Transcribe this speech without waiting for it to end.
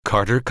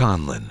Carter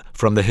Conlon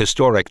from the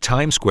historic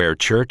Times Square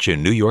Church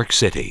in New York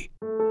City.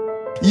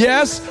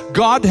 Yes,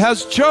 God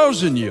has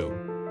chosen you.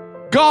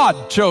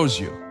 God chose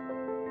you.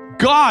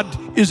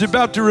 God is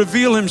about to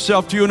reveal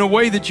himself to you in a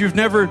way that you've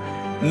never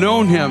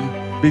known him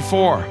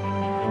before.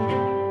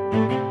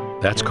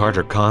 That's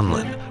Carter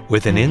Conlon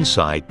with an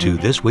insight to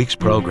this week's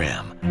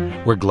program.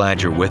 We're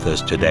glad you're with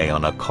us today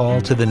on A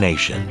Call to the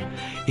Nation.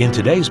 In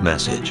today's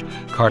message,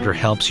 Carter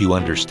helps you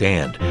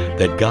understand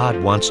that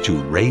God wants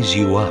to raise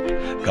you up.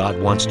 God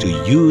wants to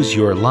use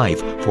your life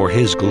for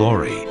his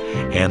glory.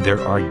 And there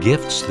are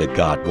gifts that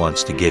God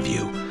wants to give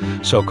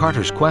you. So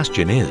Carter's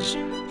question is,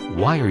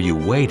 why are you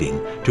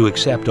waiting to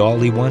accept all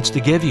he wants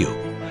to give you?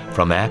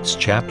 From Acts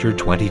chapter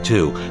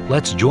 22,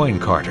 let's join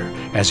Carter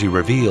as he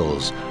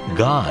reveals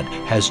God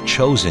has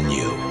chosen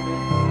you.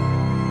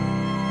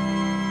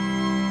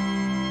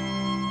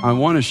 I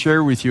want to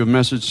share with you a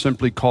message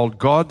simply called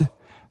God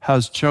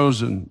has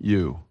chosen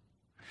you.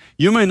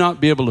 You may not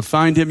be able to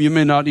find him. You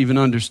may not even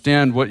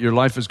understand what your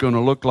life is going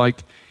to look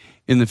like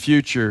in the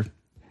future.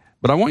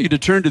 But I want you to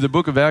turn to the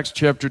book of Acts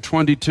chapter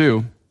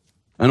 22,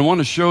 and I want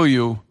to show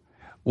you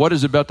what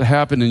is about to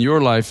happen in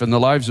your life and the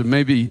lives of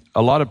maybe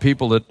a lot of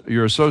people that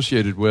you're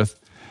associated with,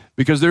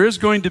 because there is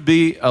going to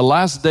be a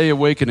last day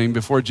awakening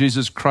before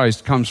Jesus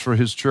Christ comes for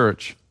his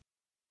church.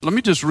 Let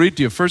me just read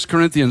to you 1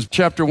 Corinthians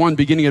chapter 1,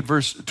 beginning at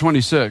verse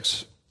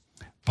 26.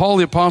 Paul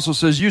the apostle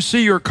says, "You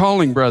see your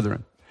calling,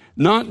 brethren.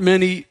 Not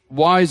many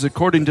wise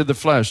according to the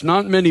flesh,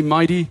 not many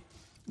mighty,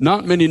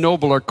 not many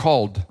noble are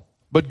called.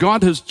 But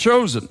God has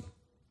chosen."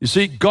 You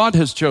see, God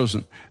has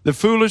chosen the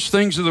foolish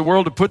things of the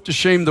world to put to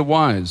shame the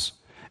wise.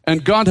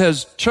 And God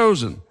has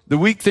chosen the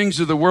weak things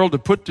of the world to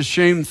put to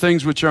shame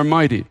things which are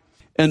mighty,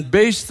 and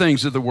base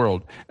things of the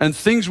world, and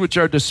things which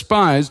are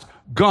despised,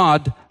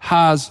 God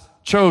has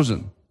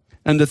chosen.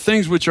 And the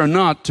things which are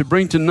not, to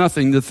bring to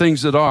nothing the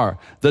things that are,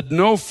 that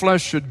no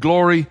flesh should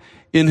glory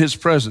in his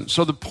presence.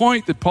 So the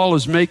point that Paul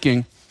is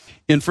making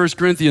in 1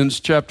 Corinthians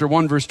chapter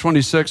 1, verse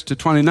 26 to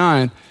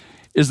 29,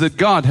 is that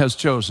God has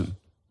chosen.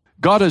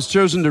 God has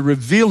chosen to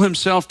reveal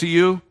himself to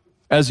you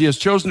as he has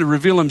chosen to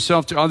reveal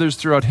himself to others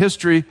throughout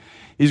history.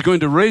 He's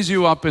going to raise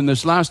you up in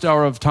this last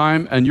hour of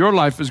time, and your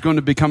life is going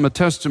to become a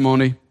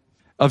testimony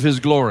of his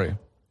glory.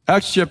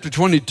 Acts chapter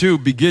 22,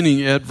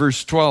 beginning at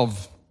verse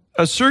 12.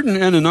 "A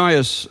certain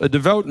Ananias, a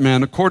devout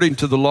man according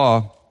to the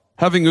law,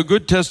 having a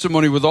good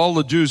testimony with all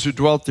the Jews who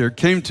dwelt there,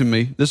 came to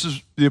me." This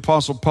is the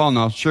Apostle Paul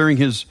now sharing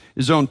his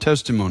own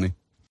testimony.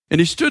 "And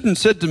he stood and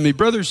said to me,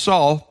 Brother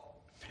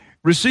Saul,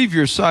 receive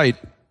your sight.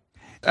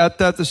 At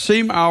that the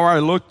same hour I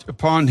looked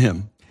upon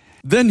him.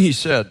 Then he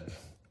said,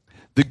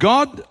 the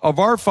God of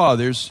our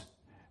fathers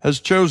has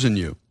chosen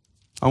you."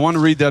 I want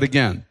to read that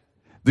again.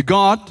 "The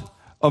God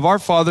of our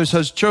fathers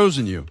has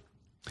chosen you,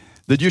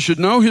 that you should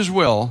know his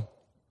will,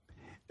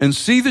 and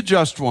see the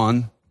just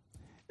one,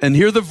 and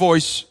hear the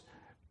voice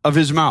of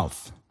his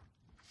mouth.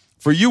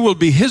 For you will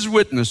be his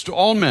witness to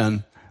all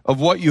men of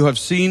what you have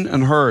seen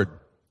and heard.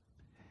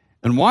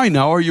 And why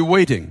now are you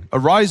waiting?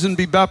 Arise and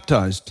be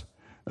baptized,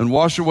 and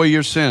wash away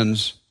your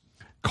sins,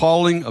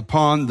 calling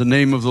upon the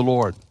name of the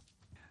Lord."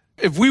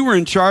 If we were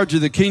in charge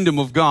of the kingdom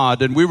of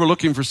God and we were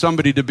looking for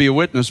somebody to be a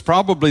witness,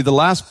 probably the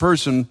last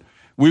person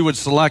we would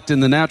select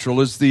in the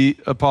natural is the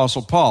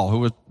Apostle Paul, who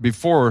was,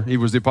 before he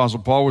was the Apostle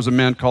Paul, was a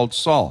man called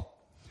Saul.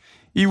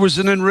 He was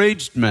an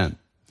enraged man,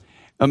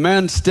 a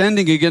man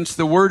standing against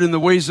the word and the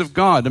ways of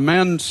God, a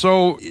man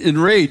so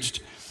enraged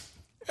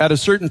at a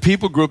certain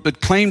people group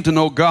that claimed to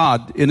know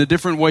God in a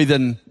different way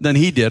than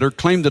he did, or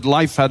claimed that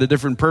life had a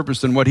different purpose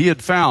than what he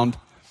had found,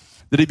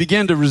 that he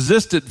began to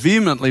resist it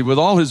vehemently with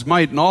all his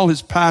might and all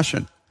his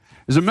passion.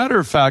 As a matter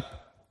of fact,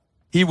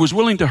 he was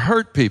willing to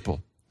hurt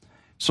people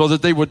so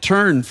that they would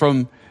turn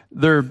from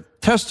their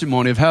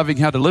testimony of having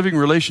had a living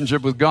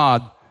relationship with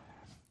God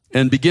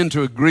and begin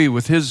to agree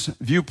with his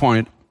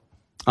viewpoint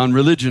on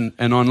religion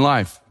and on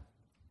life.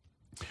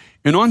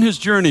 And on his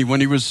journey, when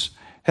he was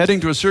heading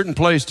to a certain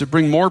place to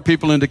bring more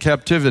people into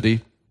captivity,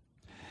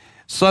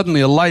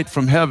 suddenly a light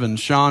from heaven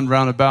shone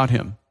round about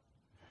him.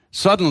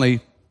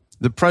 Suddenly,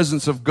 the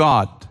presence of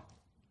God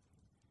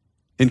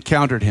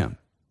encountered him.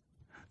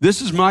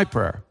 This is my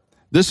prayer.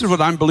 This is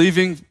what I'm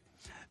believing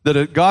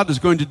that God is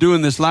going to do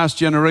in this last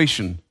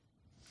generation.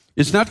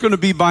 It's not going to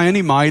be by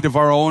any might of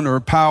our own or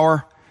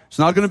power. It's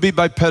not going to be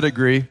by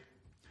pedigree.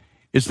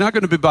 It's not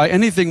going to be by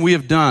anything we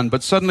have done,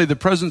 but suddenly the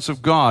presence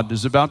of God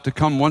is about to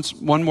come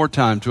one more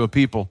time to a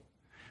people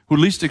who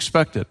least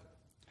expect it.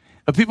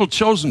 A people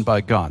chosen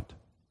by God.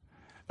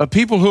 A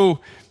people who,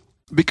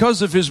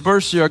 because of his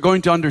mercy, are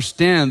going to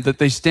understand that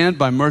they stand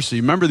by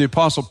mercy. Remember, the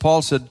Apostle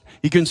Paul said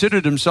he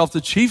considered himself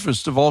the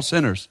chiefest of all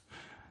sinners,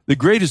 the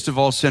greatest of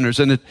all sinners.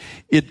 And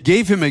it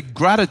gave him a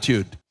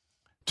gratitude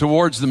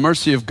towards the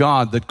mercy of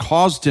God that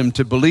caused him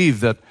to believe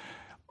that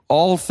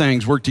all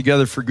things work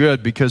together for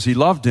good because he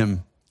loved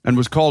him and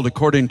was called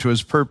according to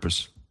his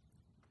purpose.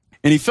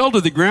 And he fell to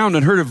the ground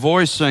and heard a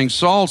voice saying,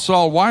 "Saul,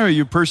 Saul, why are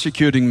you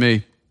persecuting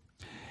me?"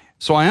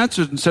 So I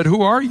answered and said,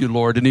 "Who are you,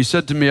 Lord?" And he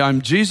said to me,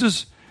 "I'm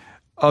Jesus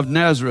of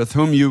Nazareth,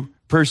 whom you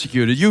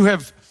persecuted. You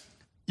have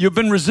You've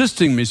been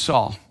resisting me,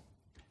 Saul.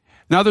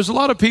 Now, there's a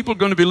lot of people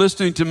going to be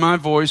listening to my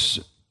voice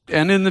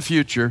and in the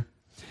future,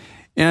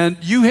 and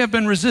you have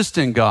been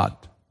resisting God.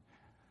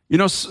 You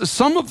know,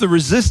 some of the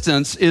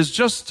resistance is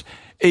just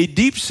a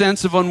deep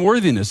sense of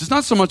unworthiness. It's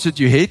not so much that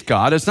you hate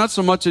God. It's not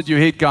so much that you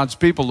hate God's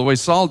people the way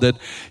Saul did.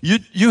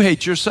 You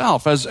hate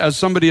yourself. As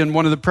somebody in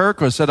one of the prayer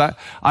requests said,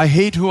 I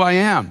hate who I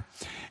am.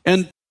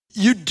 And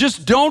you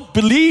just don't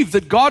believe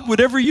that God would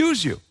ever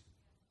use you.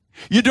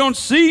 You don't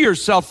see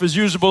yourself as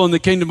usable in the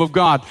kingdom of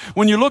God.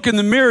 When you look in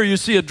the mirror, you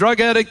see a drug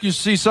addict, you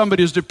see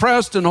somebody who's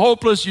depressed and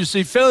hopeless, you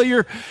see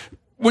failure.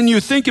 When you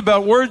think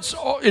about words,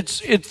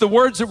 it's the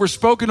words that were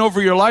spoken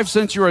over your life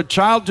since you were a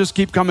child just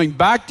keep coming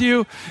back to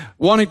you,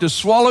 wanting to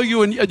swallow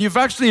you, and you've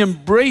actually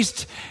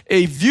embraced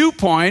a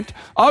viewpoint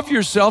of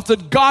yourself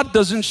that God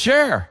doesn't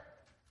share.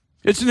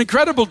 It's an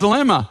incredible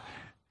dilemma.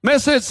 May I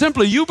say it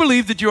simply? You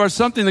believe that you are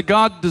something that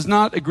God does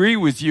not agree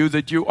with you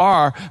that you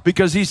are,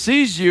 because he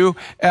sees you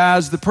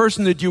as the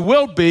person that you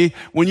will be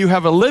when you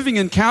have a living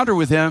encounter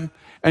with him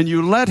and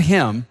you let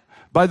him,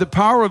 by the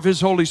power of his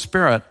Holy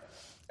Spirit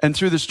and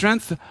through the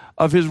strength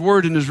of his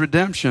word and his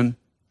redemption,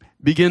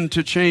 begin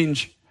to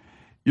change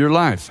your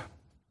life.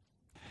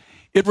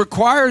 It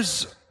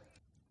requires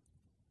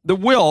the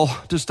will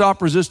to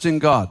stop resisting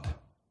God.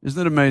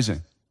 Isn't it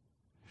amazing?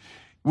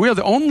 We are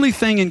the only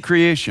thing in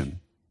creation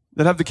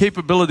that have the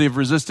capability of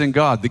resisting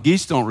God. The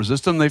geese don't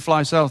resist him, they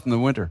fly south in the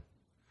winter.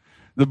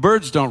 The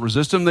birds don't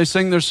resist him, they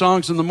sing their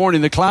songs in the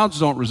morning. The clouds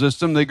don't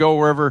resist him, they go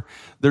wherever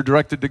they're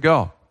directed to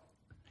go.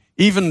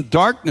 Even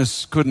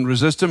darkness couldn't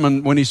resist him,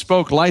 and when he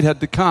spoke, light had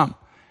to come.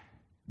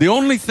 The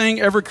only thing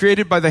ever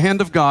created by the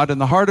hand of God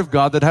and the heart of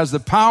God that has the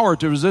power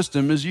to resist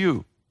him is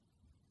you.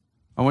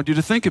 I want you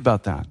to think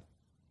about that.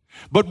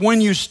 But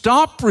when you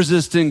stop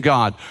resisting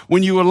God,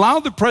 when you allow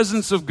the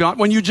presence of God,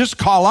 when you just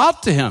call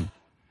out to him,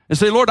 and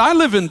say, Lord, I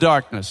live in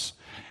darkness,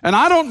 and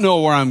I don't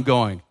know where I'm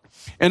going,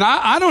 and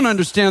I don't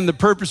understand the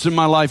purpose of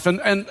my life,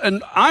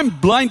 and I'm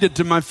blinded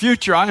to my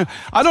future. I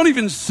don't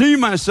even see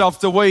myself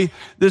the way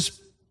this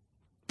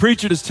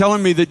preacher is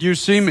telling me that you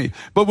see me.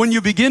 But when you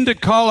begin to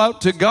call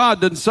out to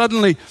God, then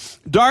suddenly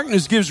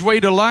darkness gives way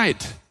to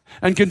light,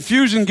 and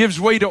confusion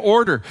gives way to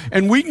order,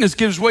 and weakness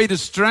gives way to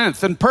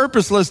strength, and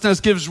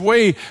purposelessness gives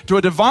way to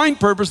a divine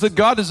purpose that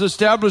God has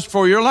established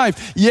for your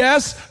life.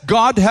 Yes,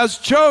 God has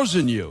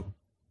chosen you.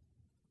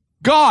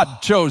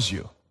 God chose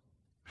you.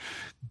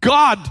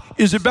 God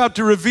is about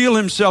to reveal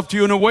himself to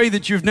you in a way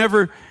that you've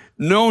never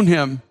known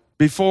him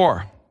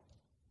before.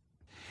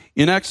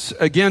 In Acts,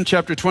 again,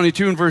 chapter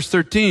 22 and verse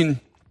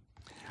 13,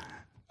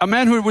 a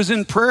man who was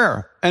in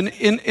prayer, and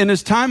in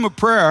his time of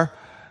prayer,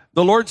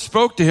 the Lord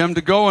spoke to him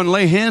to go and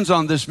lay hands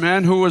on this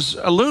man who was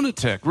a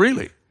lunatic,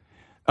 really.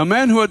 A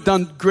man who had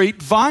done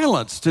great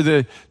violence to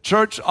the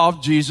church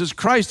of Jesus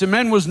Christ. A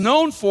man was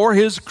known for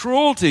his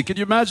cruelty. Could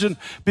you imagine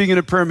being in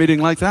a prayer meeting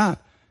like that?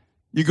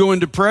 You go in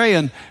to pray,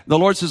 and the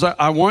Lord says,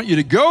 I want you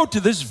to go to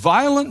this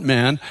violent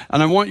man,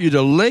 and I want you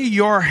to lay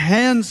your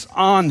hands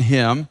on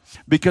him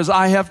because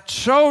I have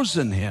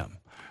chosen him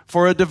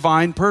for a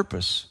divine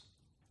purpose.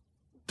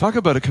 Talk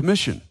about a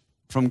commission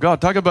from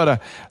God. Talk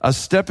about a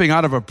stepping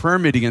out of a prayer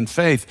meeting in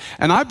faith.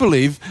 And I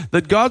believe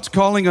that God's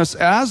calling us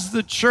as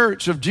the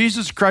church of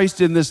Jesus Christ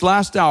in this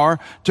last hour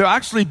to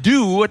actually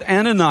do what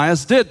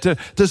Ananias did,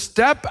 to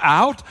step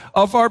out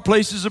of our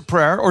places of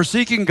prayer or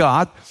seeking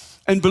God,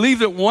 and believe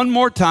that one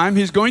more time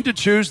he's going to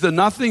choose the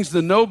nothings,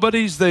 the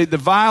nobodies, the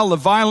vile, the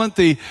violent,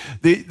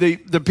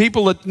 the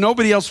people that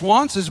nobody else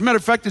wants. As a matter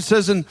of fact, it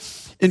says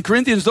in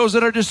Corinthians, those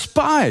that are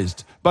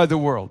despised by the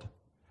world.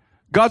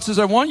 God says,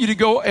 I want you to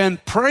go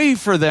and pray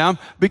for them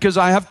because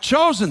I have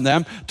chosen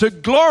them to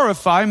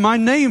glorify my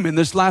name in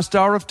this last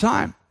hour of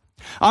time.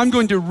 I'm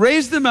going to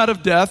raise them out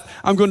of death.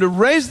 I'm going to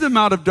raise them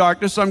out of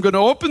darkness. I'm going to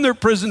open their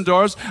prison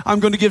doors. I'm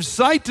going to give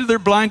sight to their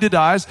blinded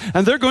eyes,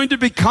 and they're going to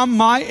become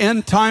my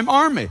end time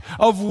army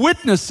of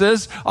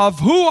witnesses of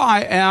who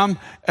I am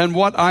and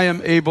what I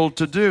am able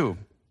to do.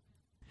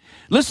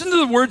 Listen to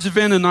the words of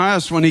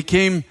Ananias when he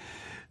came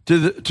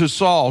to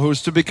Saul, who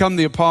was to become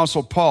the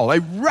Apostle Paul, a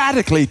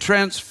radically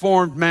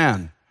transformed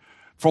man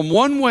from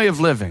one way of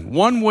living,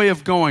 one way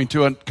of going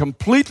to a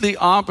completely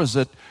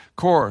opposite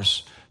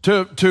course,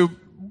 to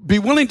be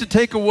willing to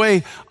take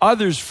away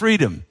others'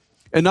 freedom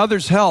and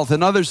others' health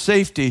and others'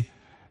 safety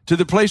to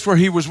the place where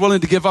he was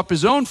willing to give up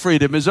his own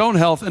freedom, his own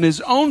health, and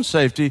his own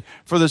safety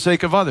for the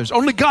sake of others.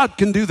 Only God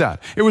can do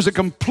that. It was a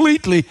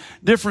completely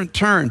different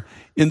turn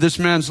in this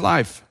man's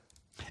life.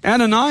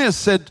 Ananias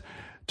said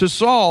to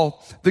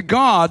Saul, the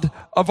God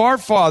of our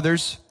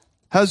fathers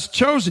has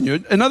chosen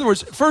you. In other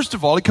words, first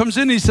of all, he comes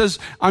in and he says,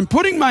 I'm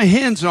putting my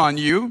hands on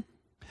you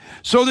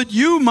so that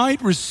you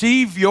might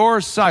receive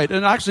your sight.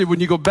 And actually, when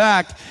you go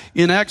back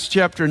in Acts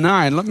chapter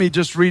 9, let me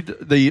just read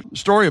the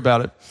story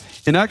about it.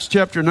 In Acts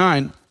chapter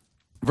 9,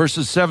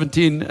 verses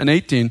 17 and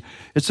 18,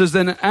 it says,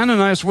 Then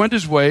Ananias went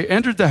his way,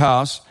 entered the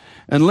house,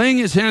 and laying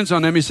his hands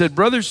on him, he said,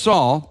 Brother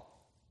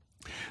Saul,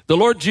 the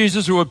Lord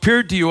Jesus, who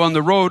appeared to you on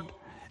the road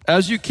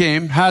as you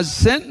came, has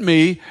sent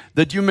me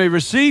that you may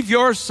receive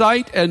your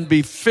sight and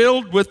be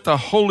filled with the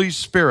Holy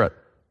Spirit.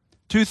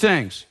 two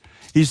things.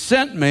 He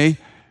sent me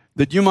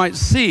that you might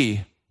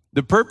see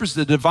the purpose,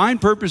 the divine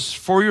purpose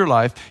for your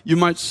life. You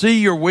might see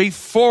your way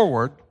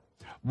forward,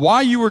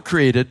 why you were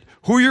created,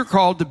 who you're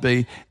called to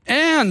be,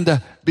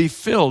 and be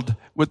filled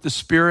with the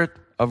Spirit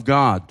of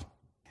God.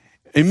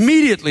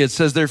 Immediately, it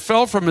says, there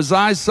fell from his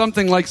eyes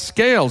something like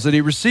scales, and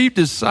he received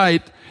his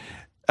sight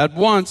at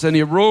once, and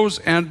he arose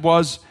and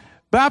was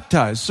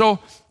baptized. So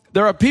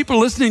there are people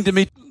listening to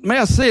me. May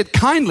I say it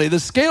kindly, the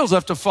scales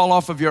have to fall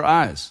off of your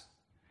eyes.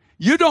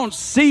 You don't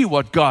see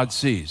what God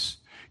sees.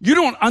 You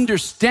don't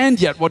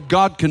understand yet what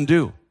God can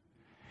do.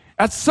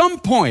 At some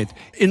point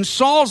in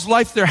Saul's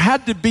life, there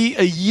had to be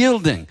a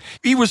yielding.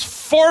 He was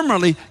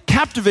formerly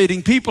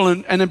captivating people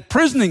and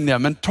imprisoning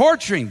them and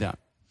torturing them.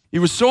 He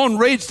was so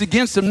enraged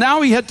against them.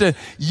 Now he had to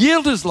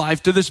yield his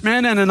life to this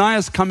man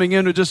Ananias coming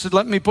in who just said,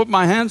 let me put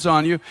my hands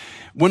on you.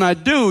 When I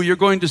do, you're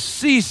going to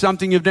see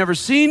something you've never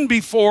seen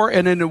before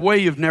and in a way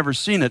you've never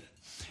seen it.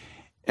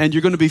 And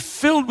you're going to be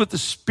filled with the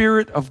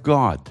Spirit of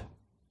God.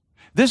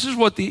 This is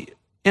what the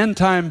end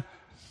time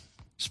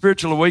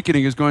spiritual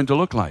awakening is going to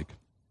look like.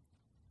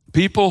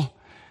 People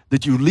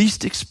that you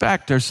least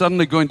expect are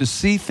suddenly going to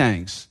see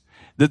things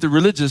that the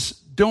religious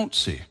don't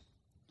see.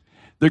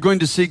 They're going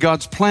to see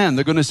God's plan.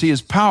 They're going to see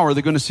his power.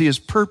 They're going to see his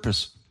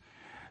purpose.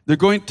 They're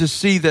going to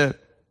see the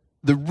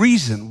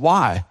reason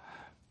why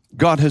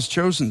God has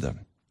chosen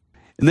them.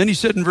 And then he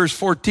said in verse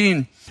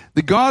 14,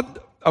 the God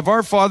of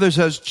our fathers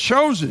has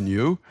chosen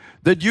you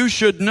that you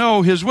should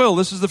know his will.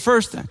 This is the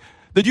first thing,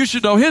 that you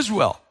should know his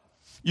will.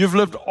 You've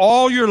lived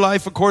all your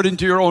life according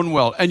to your own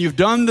will, and you've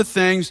done the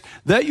things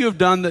that you've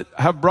done that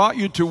have brought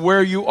you to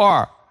where you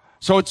are.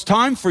 So it's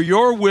time for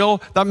your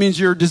will, that means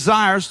your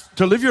desires,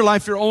 to live your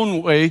life your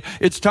own way.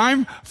 It's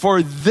time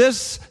for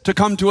this to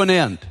come to an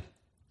end.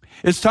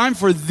 It's time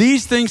for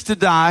these things to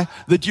die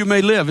that you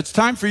may live. It's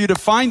time for you to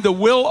find the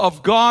will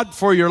of God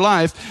for your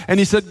life. And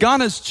he said, God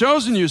has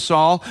chosen you,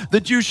 Saul,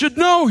 that you should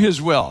know his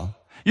will.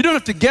 You don't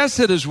have to guess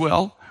at his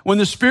will. When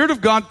the Spirit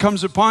of God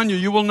comes upon you,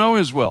 you will know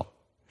his will.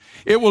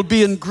 It will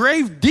be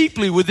engraved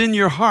deeply within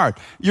your heart,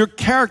 your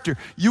character.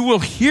 You will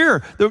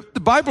hear, the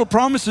Bible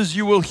promises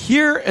you will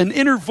hear an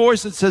inner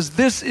voice that says,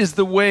 this is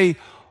the way,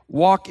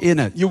 walk in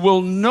it. You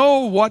will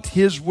know what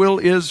his will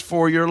is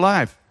for your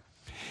life.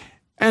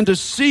 And to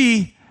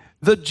see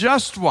the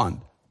just one,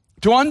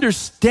 to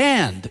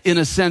understand, in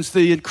a sense,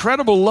 the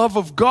incredible love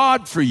of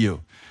God for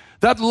you.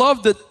 That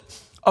love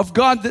of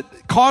God that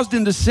caused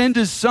him to send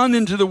his son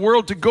into the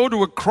world to go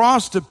to a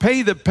cross to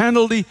pay the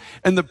penalty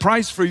and the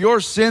price for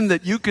your sin,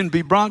 that you can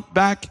be brought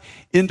back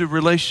into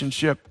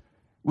relationship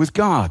with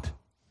God.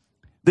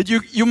 That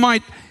you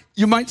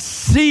might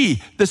see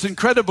this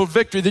incredible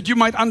victory, that you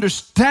might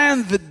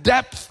understand the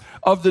depth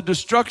of the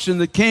destruction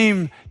that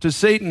came to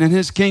Satan and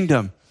his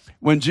kingdom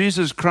when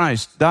Jesus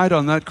Christ died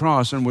on that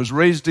cross and was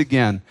raised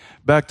again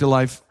back to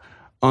life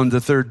on the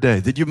third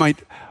day. That you might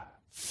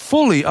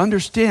fully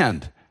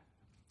understand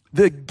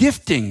the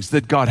giftings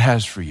that God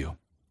has for you.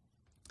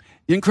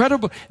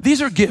 Incredible.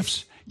 These are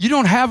gifts. You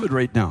don't have it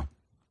right now.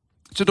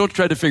 So don't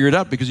try to figure it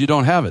out because you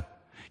don't have it.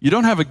 You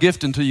don't have a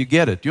gift until you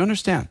get it. Do you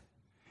understand?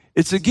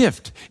 It's a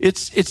gift.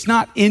 It's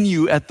not in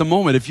you at the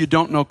moment if you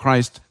don't know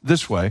Christ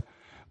this way.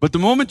 But the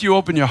moment you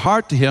open your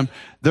heart to him,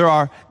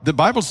 the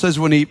Bible says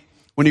when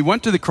he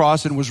went to the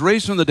cross and was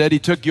raised from the dead, he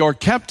took your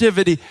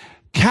captivity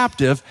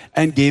captive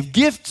and gave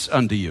gifts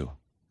unto you.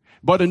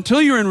 But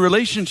until you're in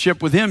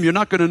relationship with him, you're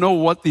not going to know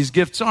what these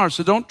gifts are.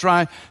 So don't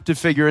try to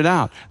figure it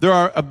out. There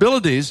are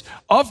abilities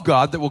of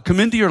God that will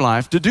come into your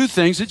life to do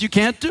things that you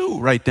can't do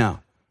right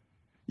now.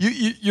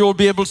 You'll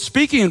be able to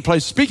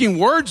speaking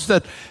words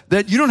that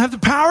you don't have the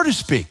power to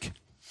speak.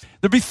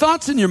 There'll be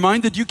thoughts in your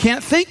mind that you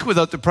can't think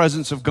without the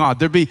presence of God.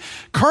 There'll be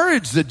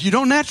courage that you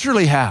don't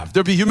naturally have.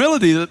 There'll be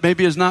humility that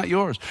maybe is not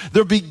yours.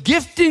 There'll be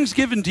giftings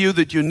given to you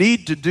that you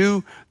need to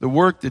do the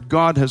work that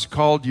God has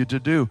called you to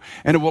do.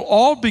 And it will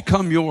all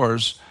become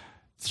yours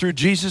through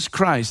Jesus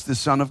Christ, the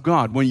Son of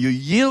God, when you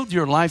yield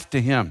your life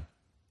to him.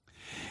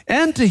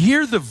 And to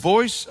hear the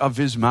voice of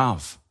his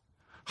mouth.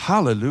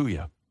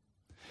 Hallelujah.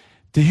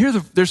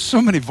 There's so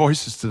many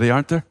voices today,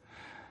 aren't there?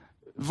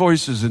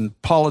 Voices in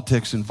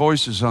politics and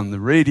voices on the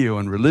radio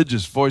and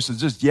religious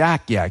voices, just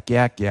yak, yak,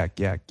 yak, yak,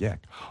 yak,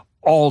 yak,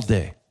 all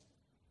day.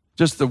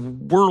 Just the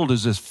world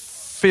is just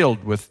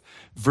filled with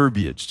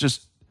verbiage,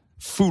 just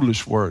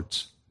foolish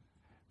words.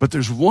 But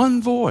there's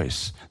one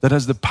voice that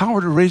has the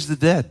power to raise the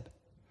dead.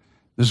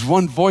 There's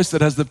one voice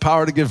that has the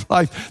power to give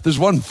life. There's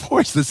one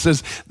voice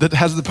that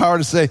has the power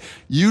to say,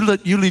 you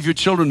leave your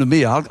children to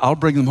me, I'll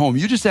bring them home.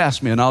 You just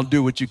ask me and I'll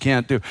do what you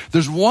can't do.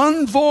 There's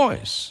one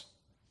voice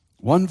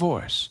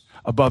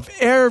above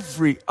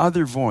every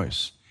other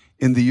voice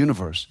in the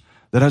universe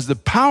that has the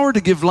power to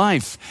give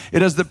life.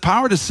 It has the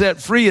power to set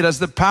free. It has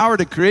the power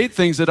to create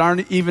things that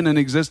aren't even in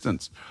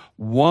existence.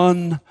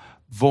 One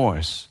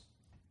voice.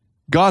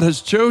 God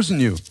has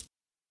chosen you.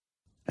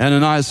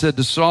 Ananias said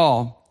to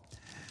Saul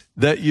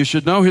that you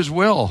should know his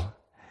will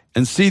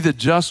and see the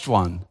just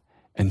one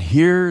and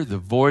hear the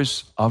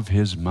voice of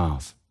his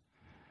mouth.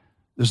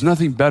 There's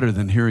nothing better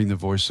than hearing the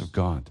voice of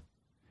God.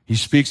 He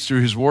speaks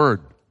through his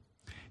word.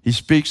 He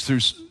speaks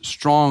through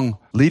strong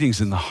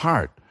leadings in the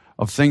heart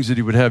of things that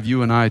he would have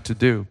you and I to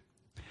do.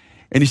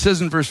 And he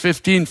says in verse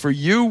 15, for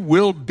you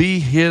will be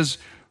his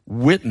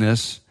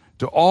witness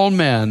to all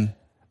men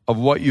of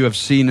what you have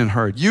seen and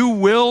heard. You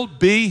will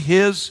be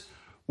his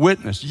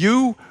witness.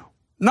 You,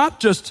 not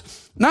just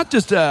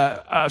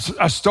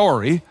a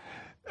story,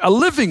 a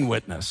living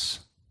witness.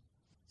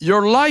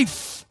 Your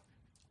life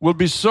will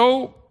be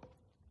so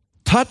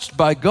touched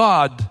by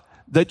God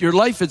that your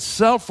life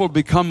itself will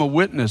become a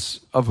witness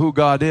of who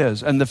God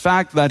is. And the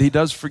fact that he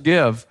does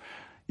forgive,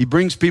 he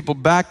brings people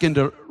back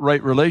into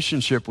right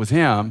relationship with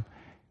him.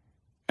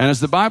 And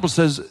as the Bible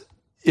says,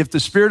 if the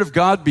Spirit of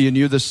God be in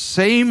you, the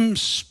same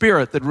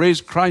Spirit that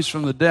raised Christ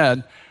from the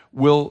dead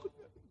will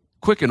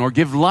quicken or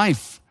give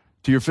life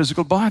to your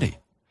physical body.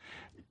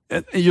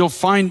 And you'll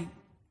find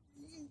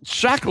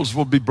shackles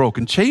will be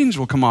broken, chains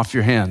will come off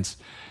your hands.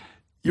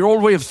 Your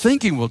old way of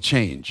thinking will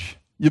change.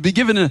 You'll be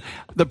given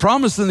the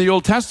promise in the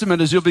Old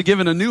Testament is you'll be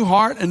given a new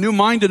heart, a new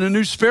mind, and a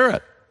new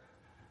spirit.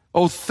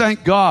 Oh,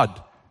 thank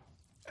God.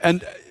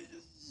 And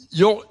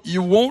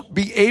you won't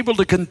be able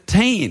to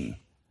contain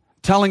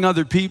telling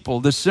other people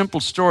this simple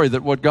story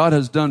that what God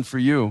has done for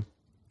you,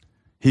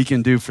 he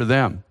can do for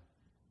them.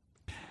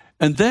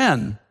 And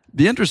then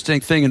the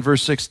interesting thing in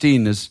verse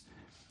 16 is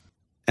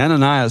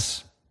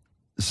Ananias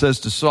says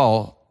to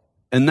Saul,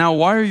 and now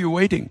why are you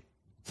waiting?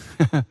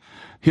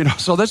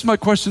 So that's my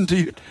question to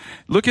you.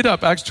 Look it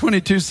up, Acts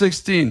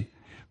 22:16.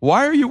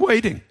 Why are you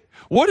waiting?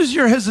 What is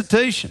your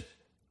hesitation?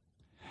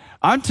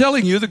 I'm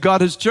telling you that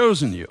God has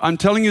chosen you. I'm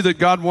telling you that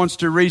God wants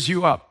to raise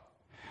you up.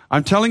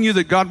 I'm telling you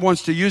that God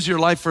wants to use your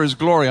life for his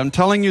glory. I'm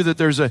telling you that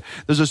there's a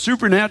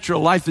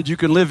supernatural life that you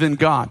can live in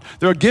God.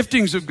 There are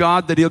giftings of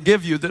God that he'll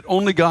give you that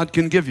only God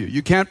can give you.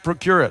 You can't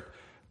procure it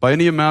by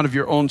any amount of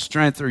your own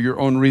strength or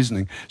your own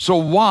reasoning. So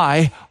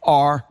why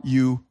are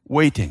you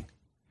waiting?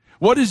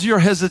 What is your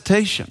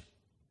hesitation?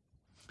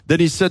 Then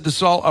he said to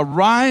Saul,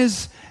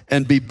 arise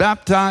and be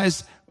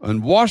baptized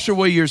and wash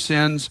away your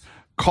sins,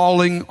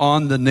 calling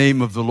on the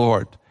name of the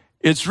Lord.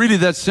 It's really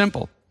that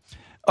simple.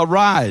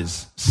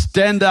 Arise,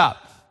 stand up.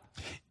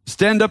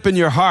 Stand up in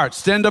your heart,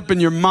 stand up in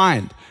your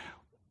mind.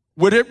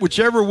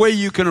 Whichever way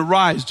you can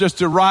arise,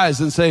 just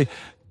arise and say,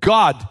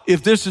 God,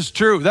 if this is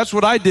true. That's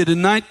what I did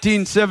in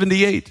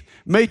 1978.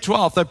 May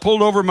 12th, I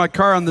pulled over my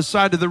car on the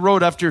side of the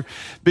road after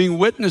being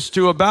witnessed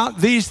to about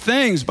these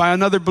things by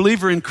another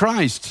believer in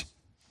Christ.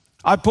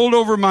 I pulled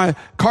over my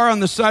car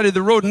on the side of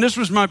the road, and this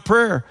was my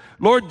prayer.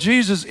 Lord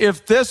Jesus,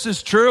 if this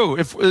is true,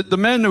 if the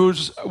man who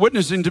was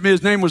witnessing to me,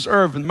 his name was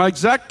Irv, and my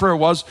exact prayer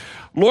was,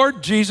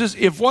 Lord Jesus,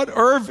 if what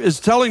Irv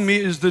is telling me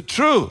is the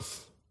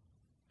truth.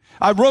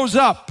 I rose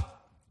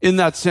up in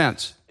that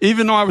sense.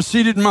 Even though I was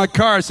seated in my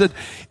car, I said,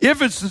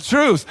 if it's the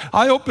truth,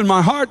 I open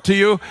my heart to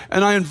you,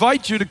 and I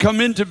invite you to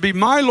come in to be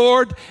my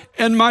Lord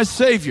and my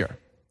Savior.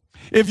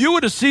 If you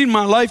would have seen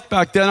my life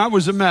back then, I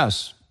was a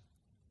mess.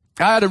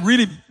 I had a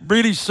really,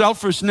 really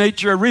selfish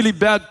nature, a really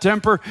bad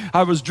temper.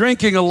 I was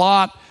drinking a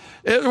lot.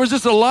 There was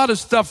just a lot of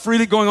stuff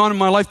really going on in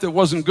my life that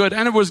wasn't good.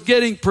 And it was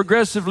getting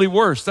progressively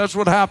worse. That's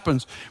what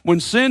happens.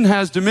 When sin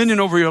has dominion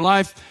over your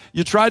life,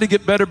 you try to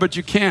get better, but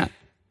you can't.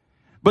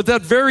 But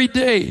that very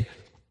day,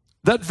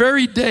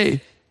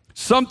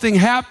 something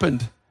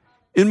happened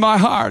in my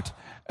heart,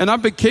 and I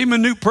became a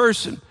new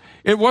person.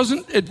 It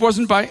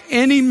wasn't by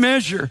any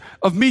measure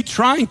of me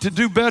trying to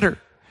do better.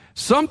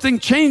 Something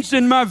changed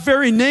in my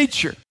very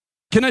nature.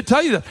 Can I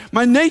tell you that?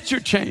 My nature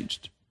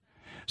changed.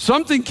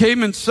 Something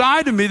came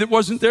inside of me that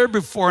wasn't there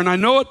before, and I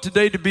know it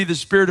today to be the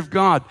Spirit of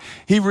God.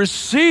 He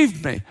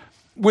received me.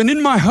 When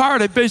in my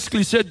heart, I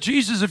basically said,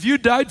 Jesus, if you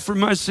died for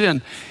my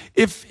sin,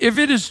 if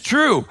it is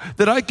true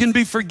that I can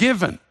be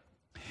forgiven,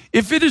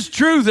 if it is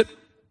true that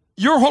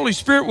your Holy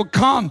Spirit will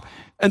come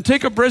and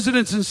take up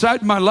residence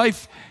inside my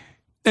life,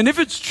 and if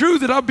it's true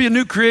that I'll be a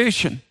new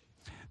creation,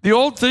 the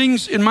old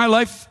things in my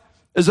life,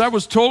 as I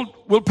was told,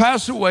 will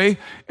pass away,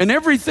 and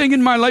everything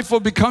in my life will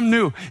become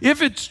new.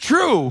 If it's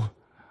true,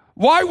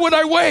 why would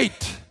I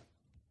wait?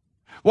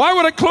 Why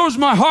would I close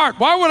my heart?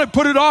 Why would I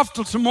put it off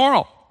till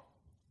tomorrow?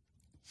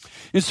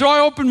 And so I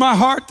opened my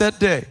heart that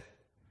day.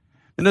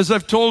 And as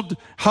I've told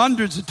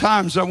hundreds of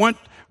times, I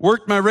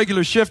worked my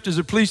regular shift as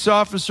a police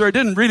officer. I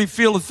didn't really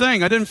feel a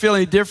thing. I didn't feel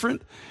any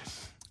different.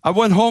 I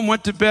went home,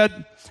 went to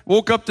bed,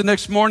 woke up the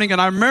next morning, and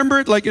I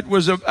remember it like it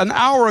was an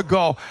hour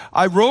ago.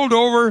 I rolled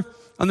over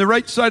on the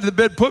right side of the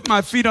bed, put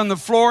my feet on the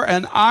floor,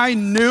 and I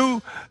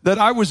knew that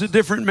I was a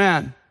different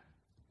man.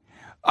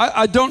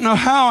 I don't know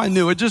how I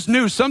knew. I just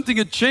knew something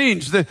had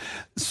changed.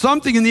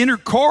 Something in the inner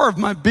core of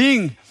my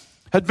being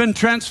had been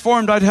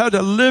transformed. I'd had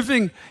a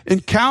living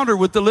encounter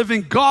with the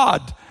living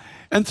God.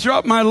 And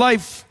throughout my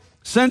life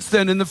since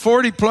then, in the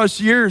 40 plus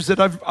years that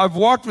I've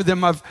walked with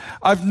him,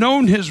 I've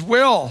known his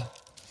will.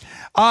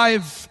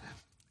 I've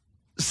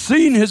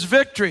seen his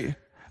victory.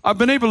 I've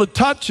been able to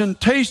touch and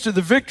taste of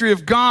the victory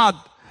of God.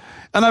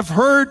 And I've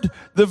heard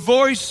the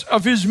voice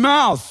of his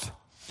mouth.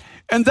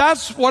 And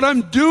that's what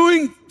I'm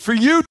doing for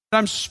you.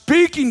 I'm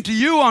speaking to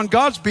you on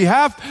God's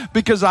behalf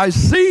because I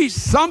see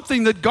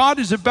something that God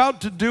is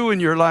about to do in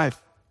your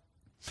life.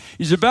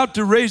 He's about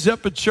to raise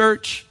up a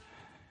church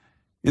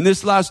in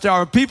this last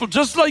hour. People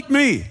just like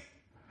me,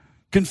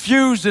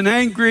 confused and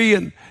angry,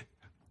 and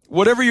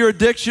whatever your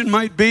addiction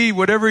might be,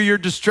 whatever your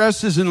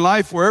distress is in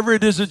life, wherever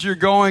it is that you're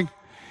going,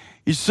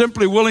 he's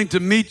simply willing to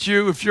meet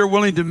you if you're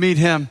willing to meet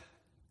him.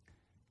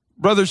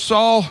 Brother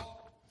Saul,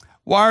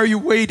 why are you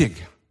waiting?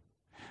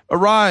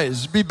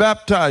 Arise, be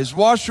baptized,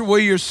 wash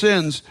away your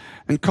sins,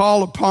 and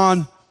call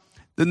upon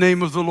the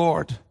name of the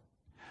Lord.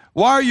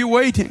 Why are you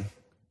waiting?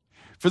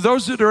 For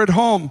those that are at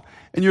home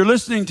and you're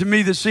listening to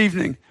me this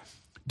evening,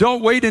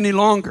 don't wait any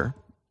longer.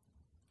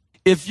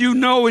 If you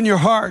know in your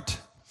heart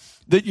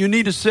that you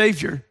need a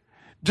Savior,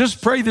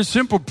 just pray this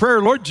simple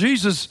prayer. Lord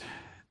Jesus,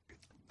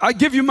 I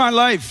give you my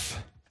life.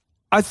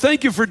 I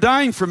thank you for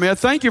dying for me. I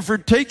thank you for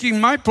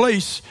taking my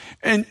place,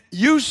 and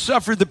you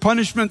suffered the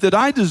punishment that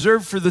I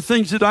deserve for the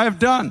things that I have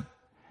done.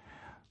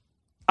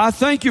 I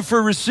thank you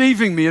for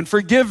receiving me and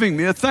forgiving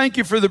me. I thank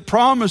you for the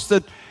promise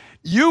that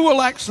you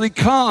will actually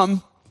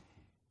come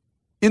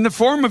in the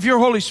form of your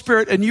Holy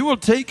Spirit, and you will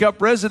take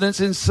up residence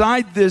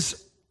inside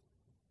this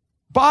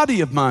body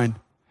of mine,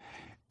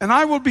 and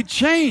I will be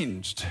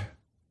changed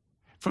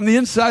from the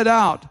inside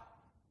out.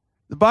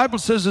 The Bible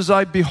says, as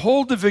I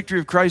behold the victory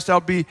of Christ, I'll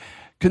be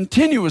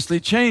continuously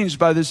changed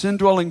by this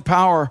indwelling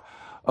power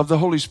of the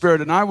Holy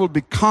Spirit, and I will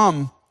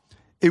become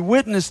a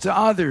witness to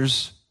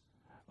others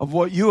of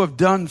what you have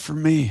done for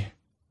me.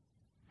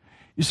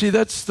 You see,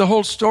 that's the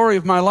whole story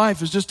of my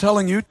life, is just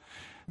telling you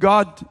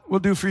God will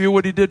do for you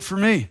what he did for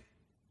me.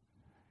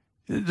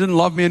 He didn't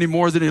love me any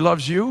more than he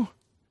loves you.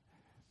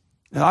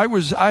 And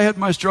I had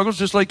my struggles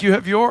just like you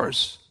have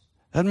yours.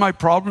 I had my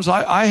problems.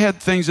 I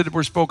had things that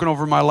were spoken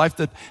over my life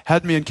that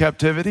had me in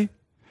captivity.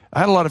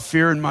 I had a lot of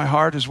fear in my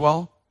heart as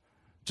well,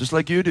 just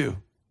like you do.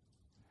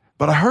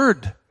 But I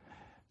heard,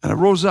 and I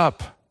rose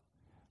up,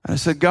 and I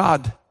said,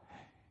 God,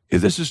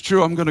 if this is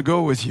true, I'm going to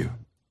go with you.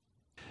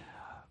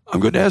 I'm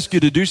going to ask you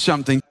to do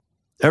something.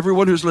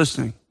 Everyone who's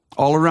listening,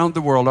 all around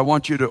the world, I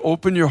want you to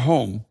open your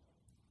home,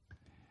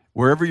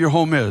 wherever your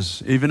home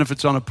is, even if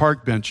it's on a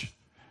park bench,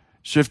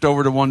 shift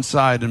over to one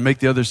side and make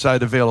the other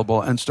side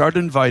available, and start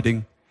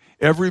inviting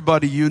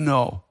everybody you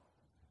know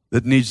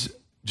that needs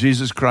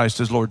Jesus Christ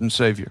as Lord and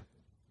Savior.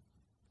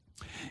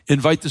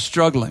 Invite the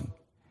struggling.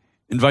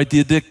 Invite the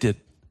addicted.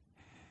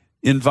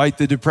 Invite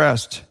the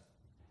depressed.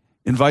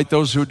 Invite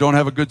those who don't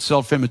have a good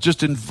self-image.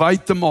 Just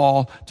invite them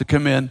all to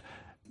come in,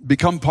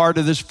 become part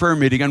of this prayer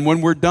meeting. And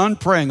when we're done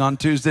praying on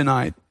Tuesday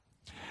night,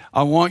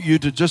 I want you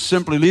to just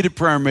simply lead a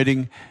prayer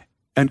meeting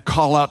and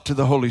call out to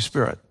the Holy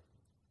Spirit.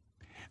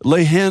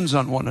 Lay hands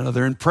on one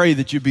another and pray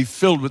that you be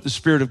filled with the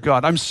Spirit of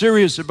God. I'm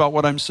serious about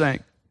what I'm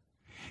saying.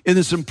 In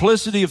the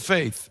simplicity of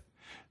faith,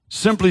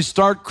 simply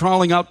start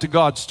crawling out to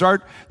God.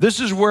 This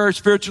is where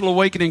spiritual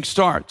awakening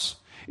starts.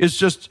 It's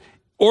just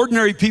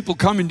ordinary people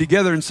coming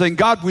together and saying,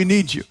 God, we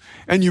need you.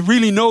 And you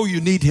really know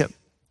you need him.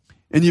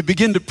 And you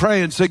begin to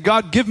pray and say,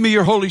 God, give me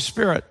your Holy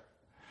Spirit.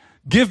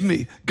 Give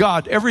me,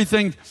 God,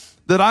 everything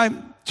that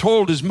I'm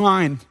told is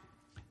mine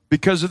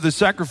because of the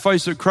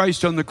sacrifice of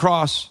Christ on the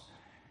cross.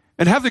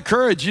 And have the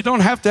courage. You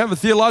don't have to have a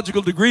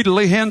theological degree to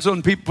lay hands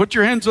on people. Put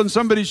your hands on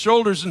somebody's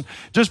shoulders and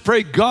just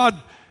pray,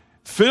 God,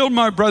 fill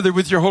my brother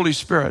with your Holy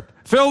Spirit.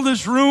 Fill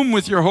this room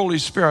with your Holy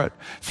Spirit.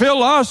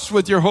 Fill us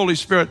with your Holy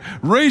Spirit.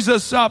 Raise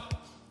us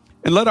up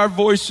and let our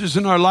voices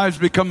and our lives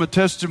become a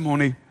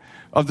testimony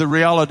of the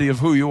reality of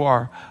who you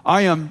are.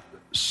 I am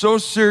so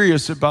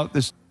serious about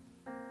this.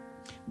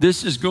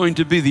 This is going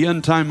to be the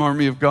end time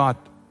army of God.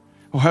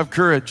 Oh, have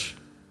courage,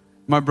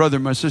 my brother,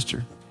 my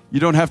sister. You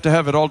don't have to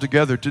have it all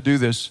together to do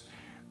this,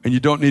 and you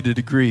don't need a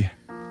degree.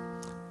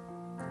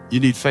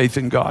 You need faith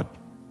in God.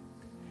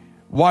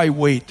 Why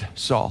wait,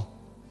 Saul?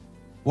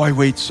 Why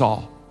wait,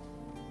 Saul?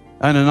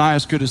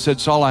 Ananias could have said,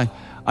 Saul,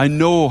 I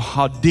know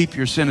how deep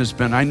your sin has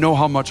been. I know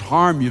how much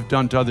harm you've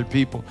done to other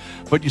people.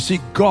 But you see,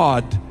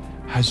 God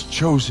has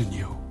chosen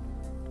you.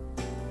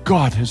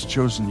 God has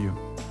chosen you.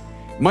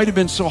 It might have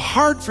been so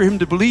hard for him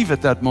to believe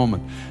at that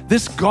moment.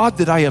 This God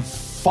that I have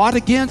fought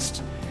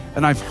against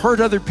and I've hurt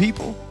other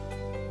people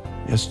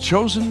has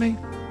chosen me.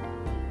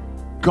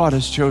 God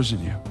has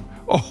chosen you.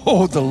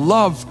 Oh, the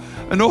love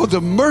and oh,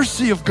 the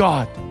mercy of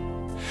God,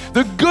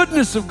 the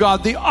goodness of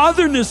God, the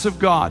otherness of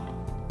God.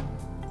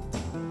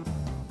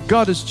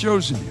 God has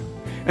chosen you.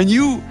 And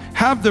you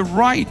have the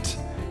right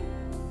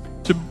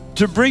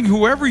to bring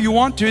whoever you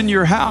want to in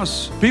your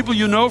house, people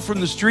you know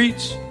from the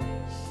streets.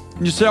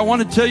 And you say, I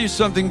want to tell you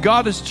something.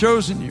 God has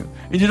chosen you.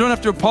 And you don't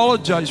have to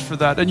apologize for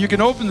that. And you can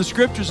open the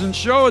scriptures and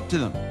show it to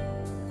them.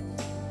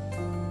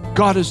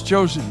 God has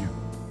chosen you.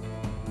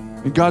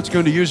 And God's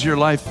going to use your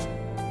life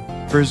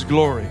for his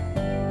glory.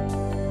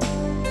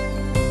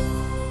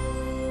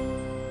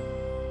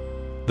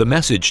 The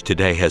message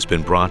today has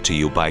been brought to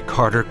you by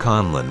Carter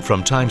Conlon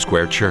from Times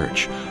Square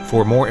Church.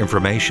 For more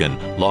information,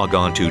 log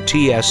on to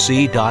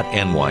tsc.nyc.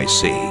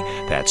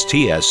 That's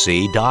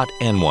tsc.nyc.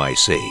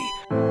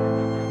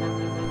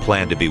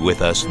 Plan to be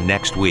with us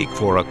next week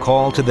for A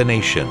Call to the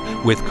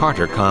Nation with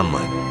Carter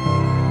Conlon.